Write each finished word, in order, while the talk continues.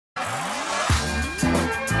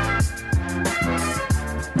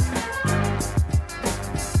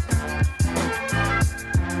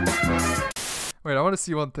Wait, I want to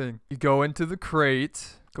see one thing. You go into the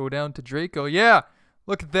crate, go down to Draco. Yeah,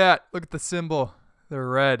 look at that. Look at the symbol. They're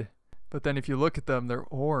red. But then if you look at them, they're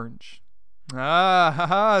orange. Ah,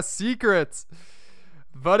 haha, secrets.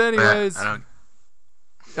 But anyways,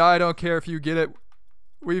 I don't care if you get it.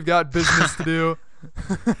 We've got business to do.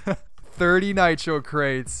 30 Nitro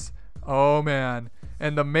crates. Oh, man.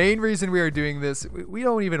 And the main reason we are doing this, we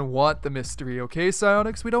don't even want the mystery, okay,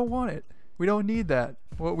 Psionics? We don't want it. We don't need that.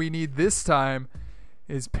 What we need this time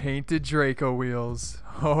is painted Draco wheels.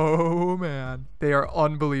 Oh, man. They are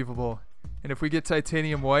unbelievable. And if we get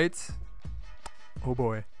titanium white, oh,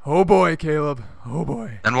 boy. Oh, boy, Caleb. Oh,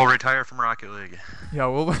 boy. Then we'll retire from Rocket League. Yeah,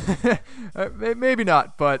 we'll maybe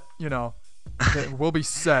not, but, you know, we'll be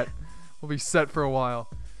set. We'll be set for a while.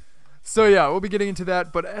 So, yeah, we'll be getting into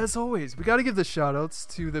that. But as always, we got to give the shout-outs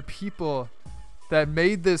to the people that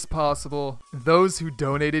made this possible. Those who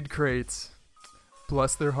donated crates.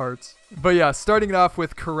 Bless their hearts. But yeah, starting it off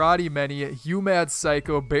with Karate Many, UMad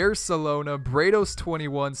Psycho, Bear Salona,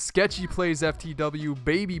 Brados21, Sketchy Plays FTW,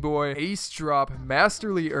 Baby Boy, Ace Drop,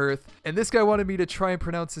 Masterly Earth, and this guy wanted me to try and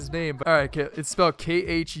pronounce his name. Alright, it's spelled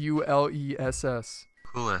Khuless.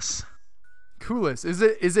 Coolis. Coolis.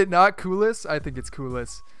 Is it not Coolis? I think it's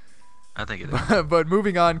Coolis. I think it is. But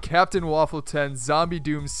moving on, Captain Waffle 10, Zombie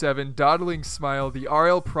Doom 7, Dawdling Smile, the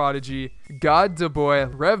RL Prodigy, God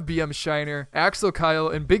DeBoy, Rev BM Shiner, Axel Kyle,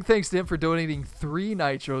 and big thanks to him for donating 3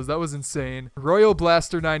 Nitros. That was insane. Royal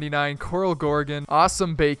Blaster 99, Coral Gorgon,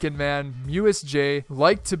 Awesome Bacon Man, Mewis J,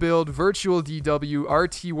 Like to Build, Virtual DW,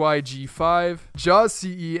 RTYG5, Jaws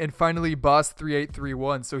CE, and finally Boss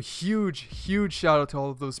 3831. So huge shout out to all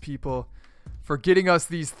of those people for getting us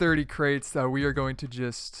these 30 crates that we are going to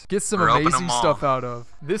just get some amazing stuff out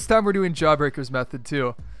of. This time we're doing Jawbreaker's method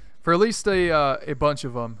too. For at least a bunch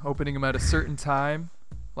of them. Opening them at a certain time.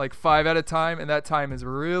 Like 5 at a time. And that time is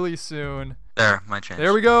really soon. There, my chance.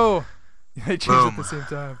 There we go. They changed at the same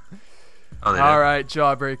time. Oh, Alright,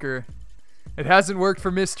 Jawbreaker. It hasn't worked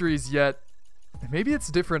for mysteries yet. Maybe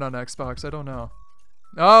it's different on Xbox. I don't know.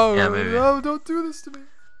 Oh, yeah, maybe. No, don't do this to me.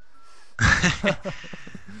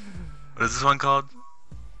 What is this one called?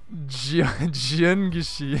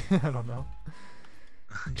 Jiangashi. I don't know.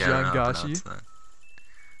 Jiangashi.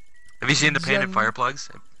 Have you seen the painted fire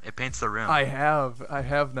plugs? It paints the room. I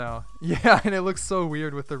have now. Yeah, and it looks so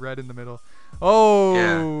weird with the red in the middle. Oh,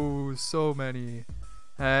 yeah. So many.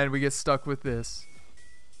 And we get stuck with this.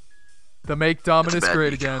 The Make Dominus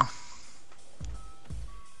great again.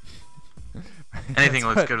 Anything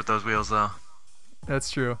looks good with those wheels, though.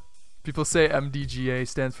 That's true. People say MDGA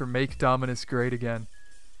stands for Make Dominus Great Again.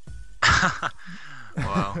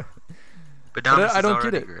 Wow. But Dominus I don't is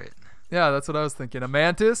get it. Great. Yeah, that's what I was thinking. A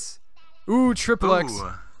Mantis. Ooh, Triple X. Ooh.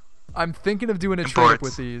 I'm thinking of doing a trade-up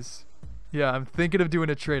with these. Yeah, I'm thinking of doing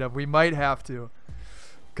a trade-up. We might have to.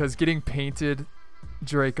 Because getting painted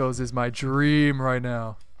Dracos is my dream right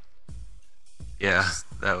now. Yeah,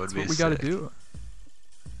 that would be what we got to do.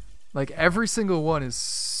 Like, every single one is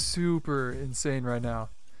super insane right now.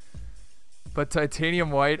 But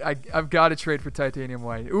titanium white, I've got to trade for titanium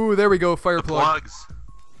white. Ooh, there we go, fire plug. Plugs.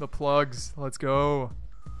 The plugs. Let's go.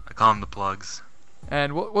 I call them the plugs.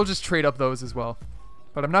 And we'll just trade up those as well.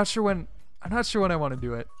 But I'm not sure when I want to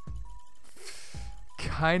do it.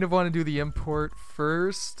 Kind of want to do the import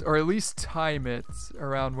first, or at least time it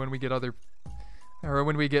around when we get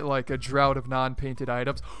when we get like a drought of non-painted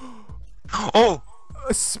items. Oh.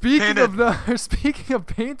 Speaking of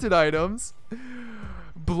painted items.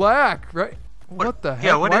 Black, right? What the heck?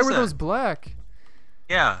 Yeah, why were those black?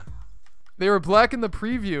 Yeah. They were black in the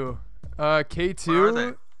preview. K2. Where are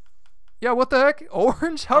they? Yeah, what the heck?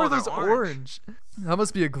 Orange? How are those orange? That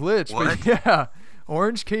must be a glitch. What? But yeah,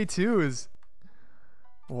 orange K2 is...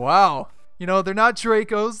 Wow. You know, they're not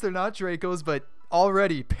Dracos, but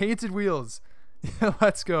already painted wheels. Yeah,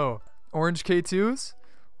 let's go. Orange K2s?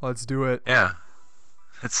 Let's do it. Yeah.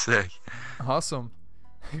 That's sick. Awesome.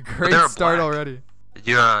 Great start already. Did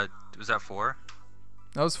you, was that 4?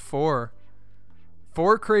 That was 4.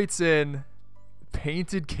 4 crates in,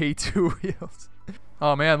 painted K2 wheels.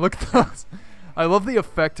 Oh man, look at those. I love the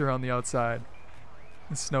effector on the outside.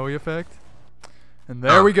 The snowy effect. And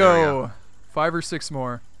there we go. 5 or 6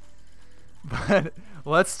 more. But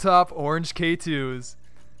let's top orange K2s.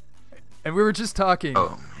 And we were just talking.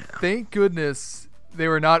 Oh, yeah. Thank goodness they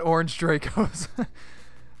were not orange Dracos.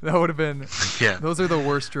 That would have been... Yeah. Those are the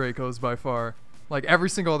worst Dracos by far. Like, every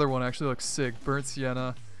single other one actually looks sick. Burnt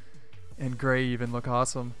sienna and gray even look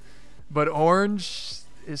awesome. But orange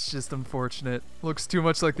is just unfortunate. Looks too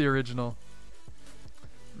much like the original.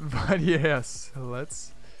 But yes,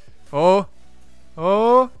 Oh,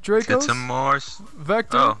 Dracos. Get some more.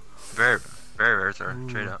 Vector. Oh, very very rares are. Ooh.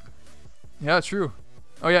 Trade up. Yeah, true.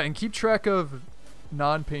 Oh yeah, and keep track of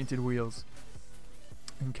non-painted wheels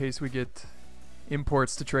in case we get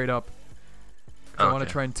imports to trade up. I want to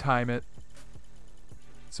try and time it.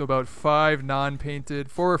 So about 5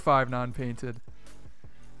 non-painted, 4 or 5 non-painted.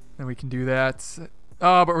 And we can do that.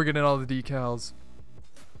 Oh, but we're getting all the decals.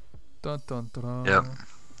 Dun dun dun dun. Yep.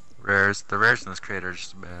 Rares. The rares in this crate are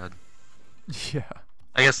just bad. Yeah.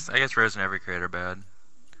 I guess rares in every crate are bad.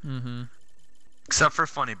 Mm-hmm. Except for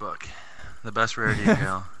Funny Book. The best rare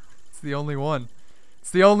decal. It's the only one.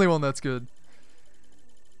 It's the only one that's good.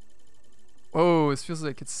 Oh, this feels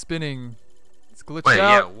like it's spinning. It's glitched Wait, out.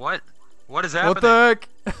 yeah, what? What is happening? What the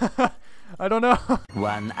heck? I don't know.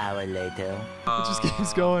 1 hour later. It just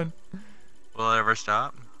keeps going. Will it ever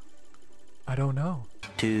stop? I don't know.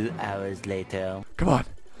 2 hours later. Come on.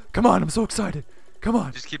 Come on, I'm so excited. Come on.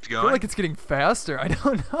 It just keeps I feel going? like it's getting faster. I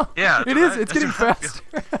don't know. Yeah, it is. It's getting faster.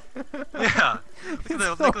 Yeah.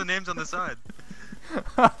 Look at the names on the side.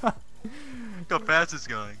 Look how fast it's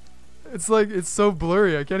going. It's like, it's so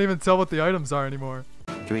blurry. I can't even tell what the items are anymore.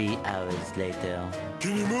 3 hours later.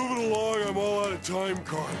 Can you move it along? I'm all out of time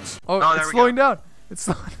cards. Oh, there it's we slowing go. down. It's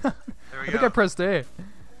slowing down. There we I think go. I pressed A.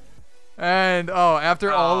 And, oh,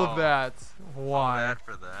 after all of Oh. that, All why? that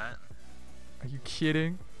for that. Are you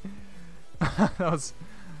kidding? that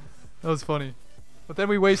was funny. But then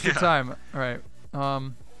we wasted Yeah. time. All right.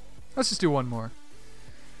 Let's just do one more.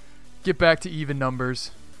 Get back to even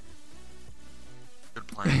numbers. Good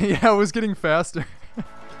plan. Yeah, it was getting faster.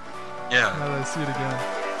 Yeah. Now that I see it again.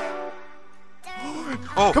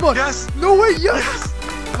 Oh, Come on. yes! No way. Yes.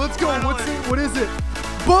 Let's go. What's Finally. it? What is it?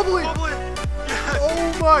 Bubbly. Bubbly! Yes!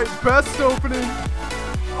 Oh my! Best opening.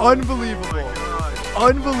 Unbelievable. Oh my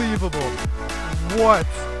god. Unbelievable. What?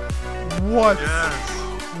 What? Yes!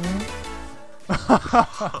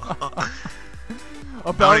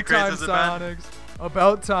 About crates time, has it been? Sonics.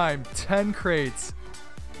 About time. 10 crates.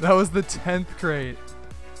 That was the 10th crate.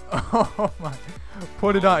 Oh my.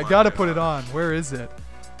 Put it Oh on. my Gotta put it gosh. on. Where is it?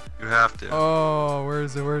 You have to. Oh, where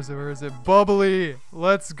is it? Where is it? Where is it? Bubbly.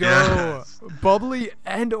 Let's go. Yes. Bubbly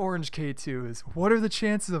and orange K2s. What are the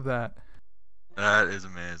chances of that? That is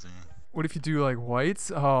amazing. What if you do like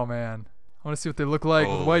whites? Oh man. I want to see what they look like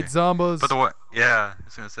with Holy. white zombos. But the what? Yeah, I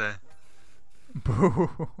was gonna say. Boo.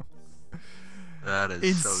 That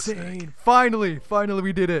is so Insane. sick. Finally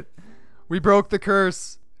we did it. We broke the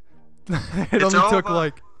curse. it It's only took over.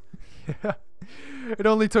 like yeah. It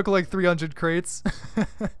only took like 300 crates.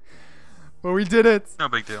 But we did it. No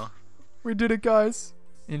big deal. We did it, guys.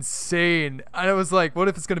 Insane. I was like, what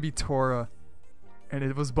if it's going to be Tora? And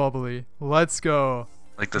it was bubbly. Let's go.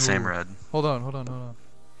 Like the same Ooh. red. Hold on.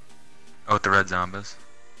 Oh, with the red zombies.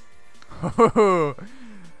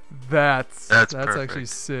 That's actually perfect.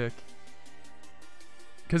 sick.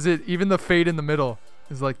 Cause even the fade in the middle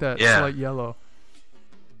is like that Yeah. slight yellow.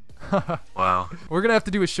 Wow. We're gonna have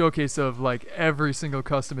to do a showcase of like every single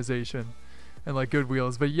customization and like good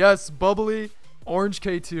wheels. But yes, bubbly, orange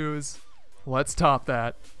K2s. Let's top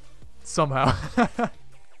that somehow.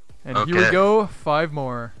 And here we Okay. go, 5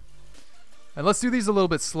 more. And let's do these a little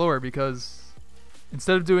bit slower because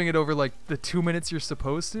instead of doing it over like the 2 minutes you're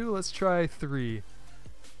supposed to, let's try 3.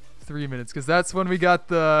 3 minutes, because that's when we got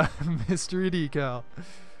the mystery decal.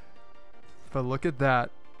 But look at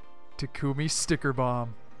that. Takumi sticker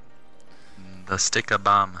bomb. The sticker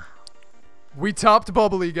bomb. We topped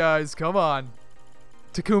bubbly, guys. Come on.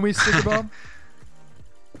 Takumi sticker bomb.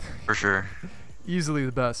 For sure. Easily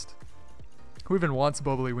the best. Who even wants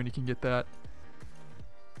bubbly when you can get that?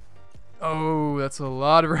 Oh, that's a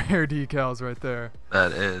lot of rare decals right there.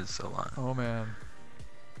 That is a lot. Oh man.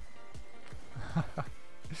 All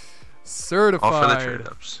for the Certified. trade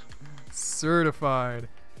ups. Certified.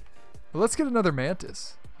 Well, let's get another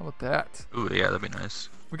Mantis. How about that? Ooh, yeah, that'd be nice.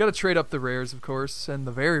 We got to trade up the rares, of course, and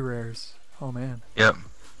the very rares. Oh man. Yep.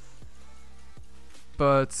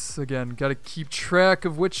 But again, got to keep track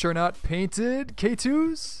of which are not painted.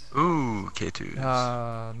 K2s? Ooh,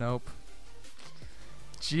 K2s. Nope.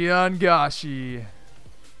 Giangashi.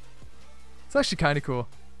 It's actually kind of cool.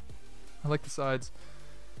 I like the sides.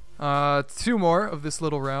 2 more of this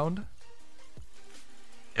little round.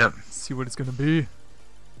 Yep. Let's see what it's gonna be.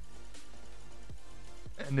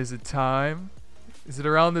 And is it time? Is it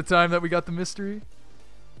around the time that we got the mystery?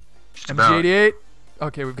 Just about. MG88?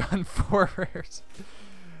 Okay, we've gotten 4 rares.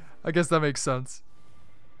 I guess that makes sense.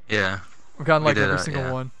 Yeah. We've gotten We like did, every single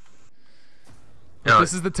yeah. one. But No,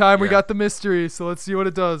 this is the time we yeah. got the mystery, so let's see what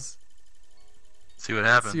it does. See what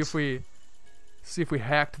happens. See if we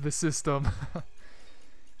hacked the system.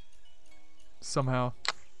 Somehow.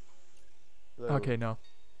 Okay, no.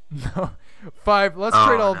 No. 5. Let's Oh,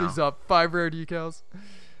 trade all no. these up. 5 rare decals.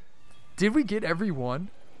 Did we get every one?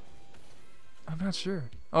 I'm not sure.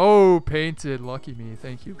 Oh, painted. Lucky me.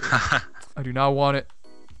 Thank you. I do not want it.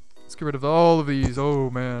 Let's get rid of all of these. Oh,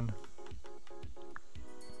 man.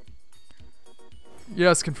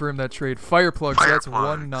 Yes, confirm that trade. Fire plugs. Fire That's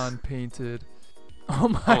plugs. 1 non-painted. Oh,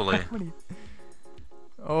 my. Holy. How many?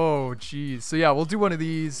 Oh, jeez. So, yeah, we'll do one of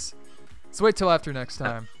these. Let's wait till after next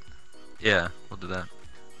time. Yeah, we'll do that.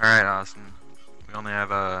 Alright, Austin. We only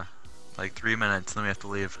have, like 3 minutes, then we have to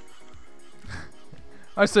leave.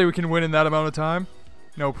 I say we can win in that amount of time.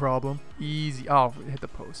 No problem. Easy. Oh, hit the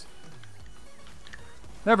post.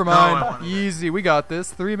 Never No, I mind. wanted it. Easy. We got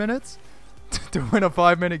this. 3 minutes to win a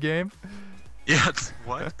 5-minute game. Yeah,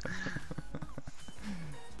 what?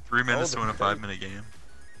 3 minutes to win a 5-minute game.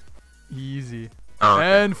 Easy. Oh,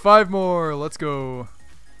 okay. And 5 more. Let's go.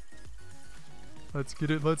 Let's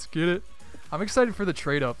get it. Let's get it. I'm excited for the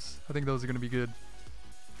trade-ups. I think those are going to be good.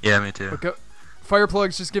 Yeah, me too. But go, fire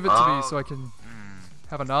plugs, just give it to me so I can Mm.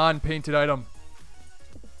 have a non-painted item.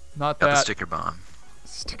 Not Got the that. sticker bomb.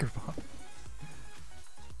 Sticker bomb.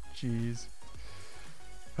 Jeez.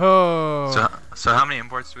 Oh. So how many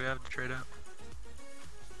imports do we have to trade out?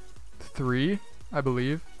 3, I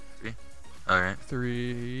believe. Alright.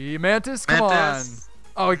 3. Mantis, come Mantis.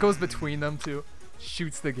 on. Oh, it goes between them too.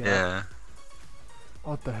 Shoots the gap. Yeah.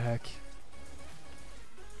 What the heck?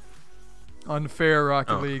 Unfair,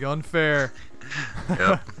 Rocket Oh. League. Unfair.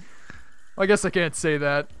 Yep. I guess I can't say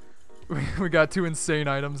that. We got 2 insane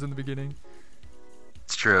items in the beginning.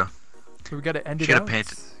 It's true. So we got to end You it gotta out.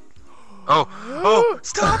 paint it. Oh! Oh!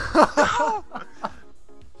 Stop!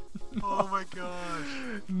 No! Oh my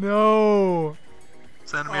gosh. No.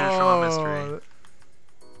 Centimeter show mystery. Oh.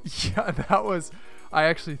 Yeah, that was... I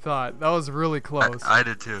actually thought. That was really close. I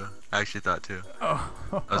did too. I actually thought too. Oh.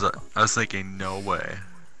 I was thinking, no way.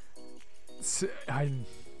 That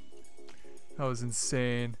was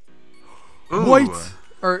insane. Ooh. White!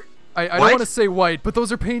 Or, I don't White? want to say white, but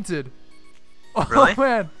those are painted. Oh, Really?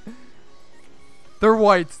 man. They're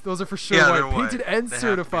white. Those are for sure Yeah, white. they're white. Painted and They have to be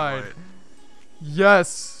certified. white.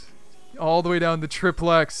 Yes. All the way down to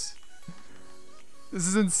triplex. This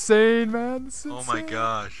is insane, man. This is Oh my insane.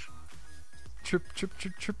 gosh.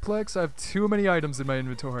 Triplex. I have too many items in my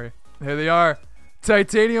inventory. There they are.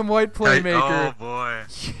 Titanium white playmaker. Oh boy.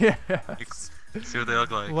 Yes. See what they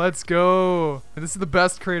look like. Let's go. And this is the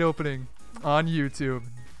best crate opening on YouTube.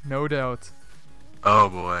 No doubt. Oh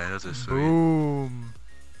boy, those are sweet. Boom.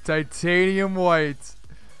 Titanium white.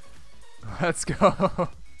 Let's go.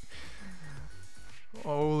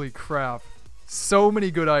 Holy crap. So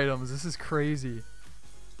many good items. This is crazy.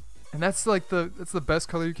 And that's like that's the best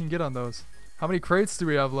color you can get on those. How many crates do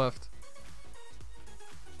we have left?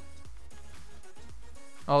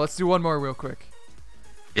 Oh, let's do one more real quick.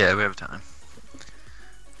 Yeah, we have time.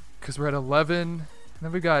 Because we're at 11. And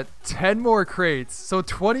then we got 10 more crates. So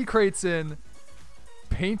 20 crates in.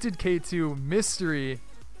 Painted K2, mystery,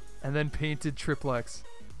 and then painted triplex.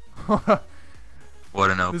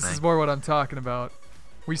 What an opening. This is more what I'm talking about.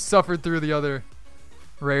 We suffered through the other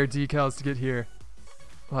rare decals to get here.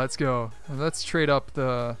 Let's go. And let's trade up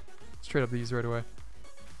these right away.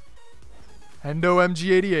 Hendo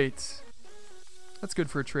MG88. That's good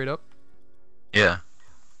for a trade up. Yeah.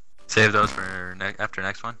 Save those for after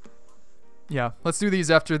next one. Yeah, let's do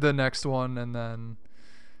these after the next one and then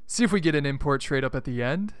see if we get an import trade up at the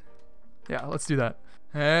end. Yeah, let's do that.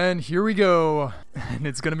 And here we go. And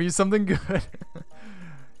it's going to be something good.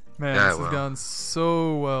 Man, Yeah, this it has will. gone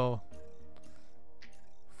so well.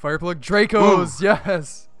 Fireplug Dracos,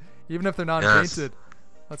 yes. Even if they're not Yes. painted.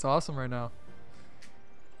 That's awesome right now.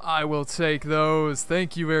 I will take those.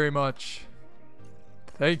 Thank you very much.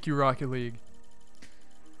 Thank you, Rocket League.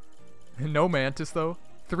 No Mantis, though.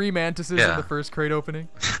 3 Mantises in Yeah. the first crate opening.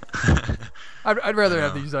 I'd rather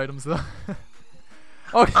have know. these items, though.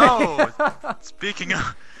 Okay. Oh, speaking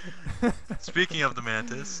of the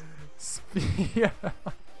Mantis. Yeah.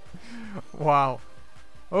 Wow.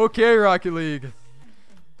 Okay, Rocket League.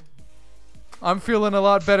 I'm feeling a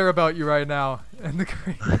lot better about you right now. And the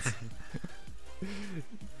crates.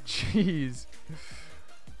 Jeez.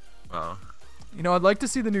 Wow. You know, I'd like to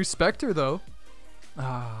see the new Spectre, though.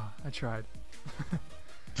 Ah, I tried.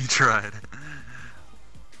 You tried.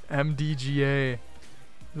 MDGA.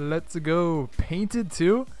 Let's go. Painted,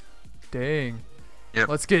 too? Dang. Yep.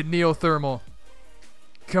 Let's get Neothermal.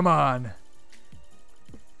 Come on.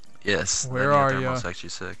 Yes. Where that are Neothermal's ya? actually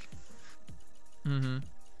sick. Mm-hmm.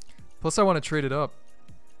 Plus, I want to trade it up.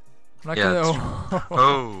 I'm not Yeah, gonna. that's Oh.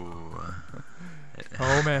 Oh.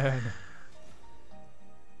 Oh man.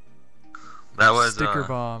 That was Sticker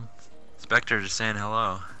bomb. Spectre just saying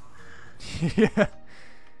hello. Yeah.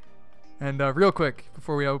 And real quick,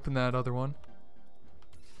 before we open that other one.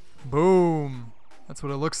 Boom. That's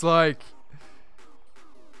what it looks like.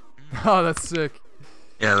 Oh, that's sick.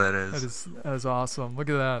 Yeah, that is. That is awesome. Look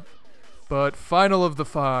at that. But final of the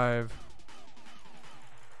 5.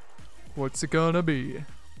 What's it gonna be?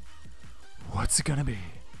 What's it gonna be?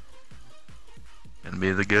 Gonna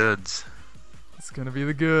be the goods. It's gonna be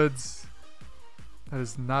the goods. That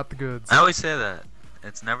is not the goods. I always say that.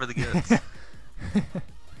 It's never the goods.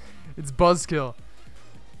 It's Buzzkill.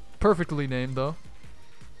 Perfectly named though.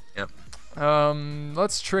 Yep.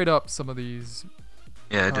 Let's trade up some of these.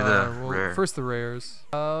 Yeah, do the rare. First the rares.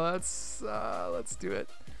 Let's do it.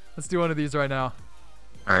 Let's do one of these right now.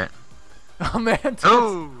 All right. Oh, Mantis.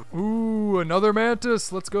 Oh. Ooh, another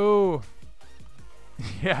Mantis. Let's go.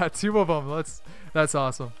 Yeah, 2 of them. That's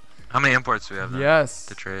awesome. How many imports do we have? Yes.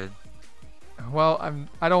 To trade. Well,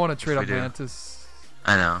 I don't want to trade up do. Mantis.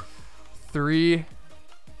 I know. 3.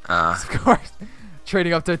 Of course.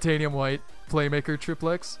 Trading up Titanium White, Playmaker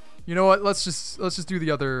Triplex. You know what? Let's just do the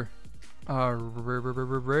other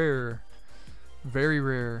rare. Very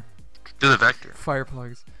rare. Do the Vector. Fire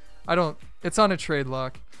plugs. It's on a trade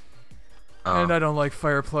lock. Oh. And I don't like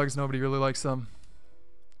fire plugs. Nobody really likes them.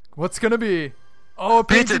 What's gonna be? Oh,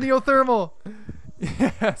 painted neothermal.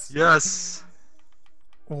 Yes. Yes.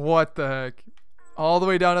 What the heck? All the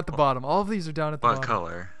way down at the bottom. All of these are down at the What bottom.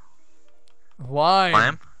 color? Lime.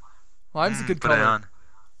 Lime? Lime's a good put color. it on.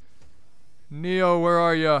 Neo, where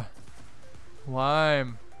are ya?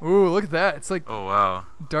 Lime. Ooh, look at that. It's like Oh, wow.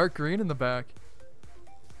 dark green in the back.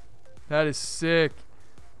 That is sick.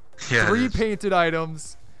 Yeah. 3 painted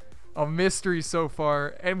items. A mystery so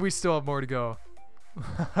far. And we still have more to go.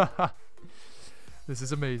 This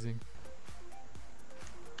is amazing.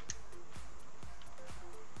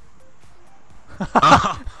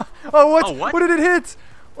 Oh, Oh, what? Oh, what? What did it hit?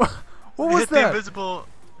 What was hit the that? invisible.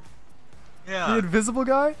 Yeah. The invisible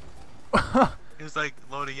guy? He was like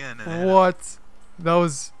loading in. And What? That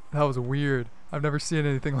was weird. I've never seen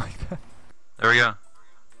anything like that. There we go.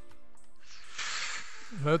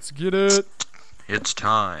 Let's get it. It's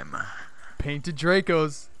time. Painted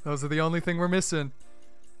Dracos. Those are the only thing we're missing.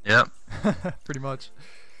 Yep. Pretty much.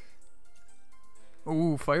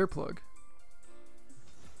 Ooh, fire plug.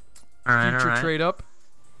 Alright, Future alright. trade up.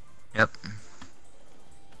 Yep.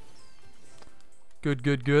 Good,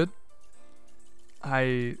 good, good.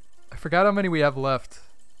 I forgot how many we have left.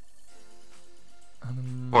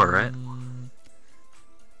 4, right?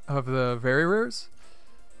 Of the very rares?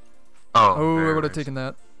 Oh, Oh, I very would have rares. taken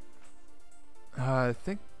that. I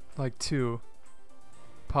think like 2.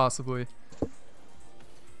 Possibly.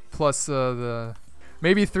 Plus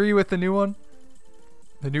maybe 3 with the new one.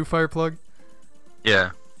 The new fire plug.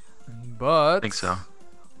 Yeah, But I think so.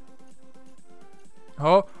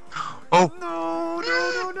 Oh. Oh! No,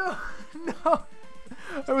 no, no, no. No.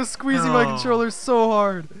 I was squeezing my No. controller so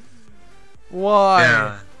hard. Why?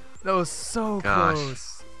 Yeah. That was so Gosh.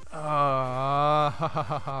 close.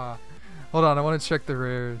 Hold on, I want to check the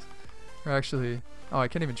rares. Or actually, oh, I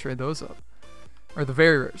can't even trade those up. Or the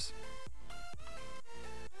very rares.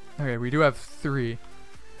 Okay, we do have 3.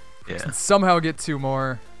 We Yeah. can somehow get 2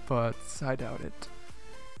 more, but I doubt it.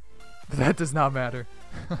 But that does not matter.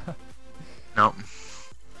 Nope.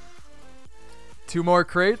 2 more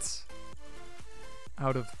crates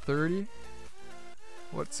out of 30.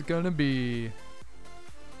 What's it gonna be?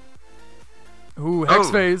 Ooh, hex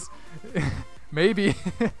Oh. phase. Maybe.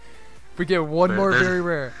 If we get one more There's- very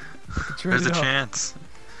rare. we can trade There's a it up. chance.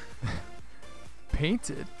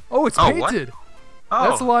 Painted. Oh, it's Oh, what? painted. Oh.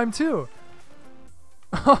 That's lime too.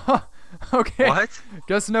 Okay. What?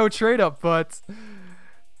 Guess no trade up, but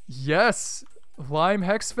yes, lime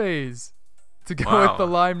hex phase to go with Wow. the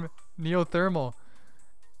lime neothermal.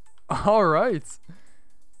 All right.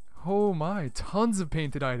 Oh my, tons of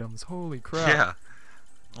painted items. Holy crap. Yeah.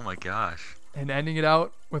 Oh my gosh. And ending it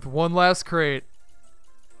out with one last crate.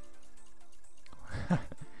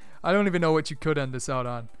 I don't even know what you could end this out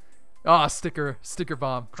on. Ah, sticker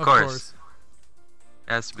bomb. Of course.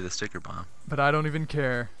 It has to be the sticker bomb. But I don't even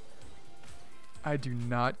care. I do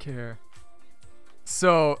not care.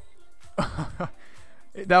 So, that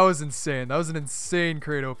was insane. That was an insane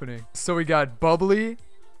crate opening. So we got bubbly.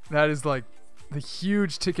 That is like the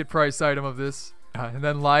huge ticket price item of this. And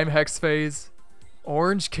then lime hex phase.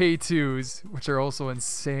 Orange K2s, which are also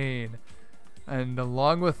insane. And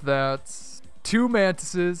along with that, 2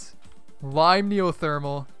 mantises, lime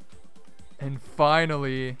neothermal, and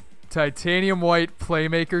finally, titanium white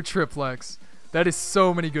playmaker triplex. That is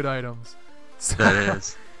so many good items. So, That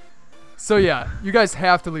is. so yeah, you guys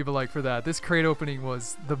have to leave a like for that. This crate opening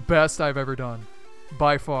was the best I've ever done.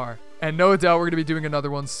 by far. And no doubt we're going to be doing another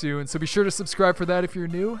one soon. So be sure to subscribe for that if you're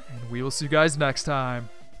new. And we will see you guys next time.